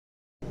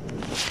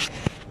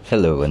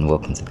Hello and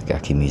welcome to the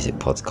Gaki Music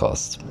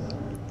Podcast.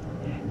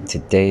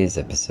 Today's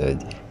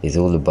episode is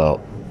all about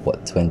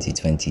what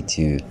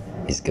 2022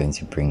 is going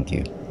to bring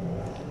you.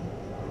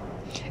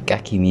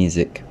 Gaki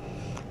Music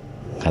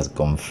has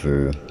gone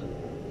through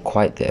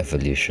quite the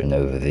evolution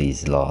over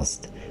these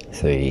last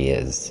 3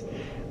 years.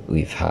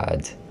 We've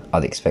had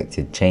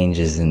unexpected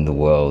changes in the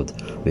world.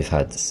 We've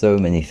had so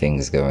many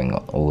things going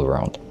on all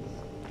around.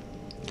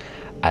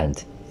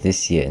 And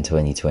this year in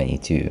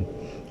 2022,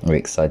 we're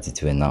excited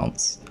to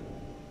announce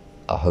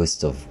a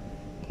host of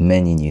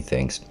many new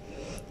things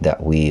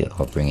that we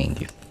are bringing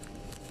you.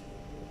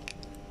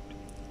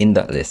 In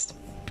that list,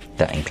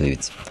 that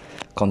includes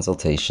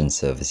consultation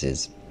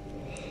services,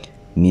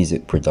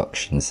 music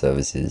production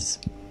services,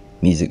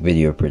 music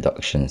video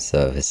production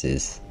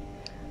services,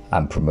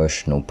 and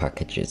promotional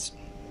packages.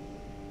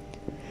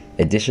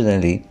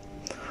 Additionally,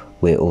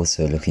 we're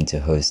also looking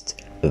to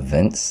host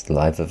events,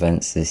 live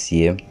events this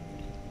year,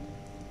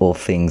 all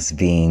things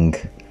being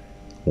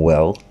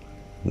well,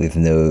 with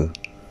no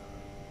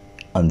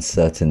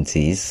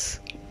uncertainties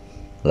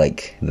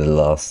like the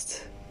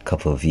last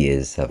couple of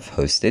years have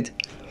hosted.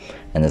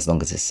 And as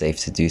long as it's safe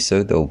to do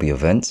so, there will be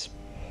events.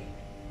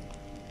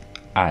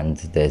 And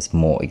there's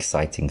more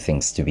exciting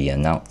things to be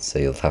announced, so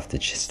you'll have to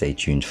stay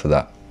tuned for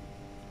that.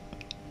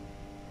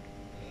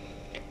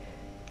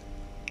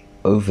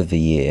 Over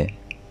the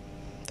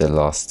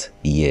last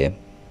year,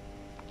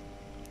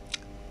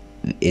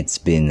 it's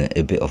been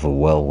a bit of a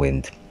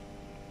whirlwind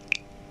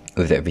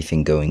with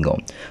everything going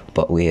on,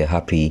 but we're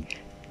happy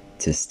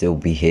to still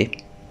be here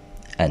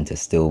and to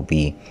still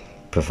be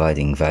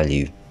providing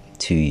value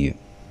to you.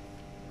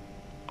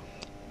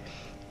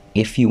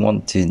 If you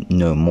want to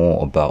know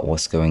more about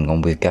what's going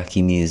on with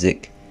Gaki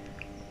Music,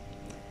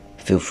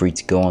 feel free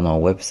to go on our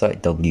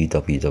website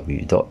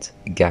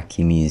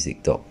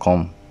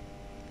www.gakimusic.com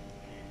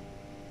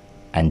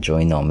and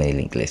join our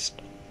mailing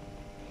list.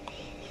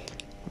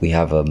 We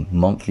have a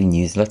monthly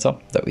newsletter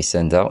that we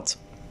send out,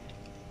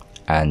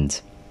 and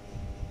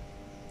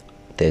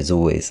there's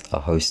always a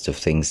host of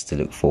things to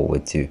look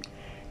forward to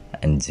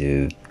and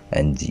you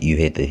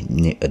hear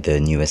the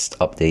newest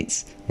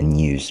updates and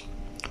news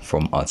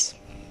from us.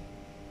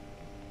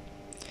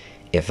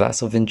 If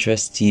that's of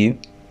interest to you,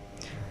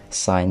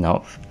 sign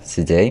up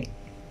today,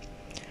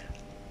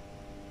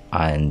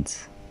 and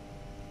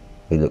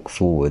we look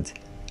forward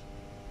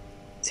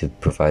to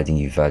providing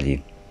you value.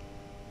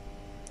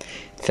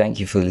 Thank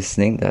you for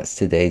listening. That's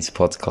today's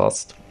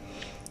podcast,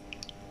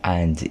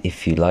 and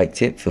if you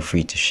liked it, feel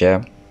free to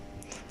share,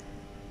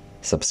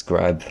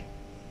 subscribe,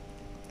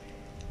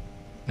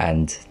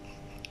 and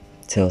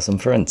tell some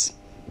friends.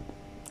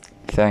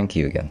 Thank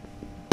you again.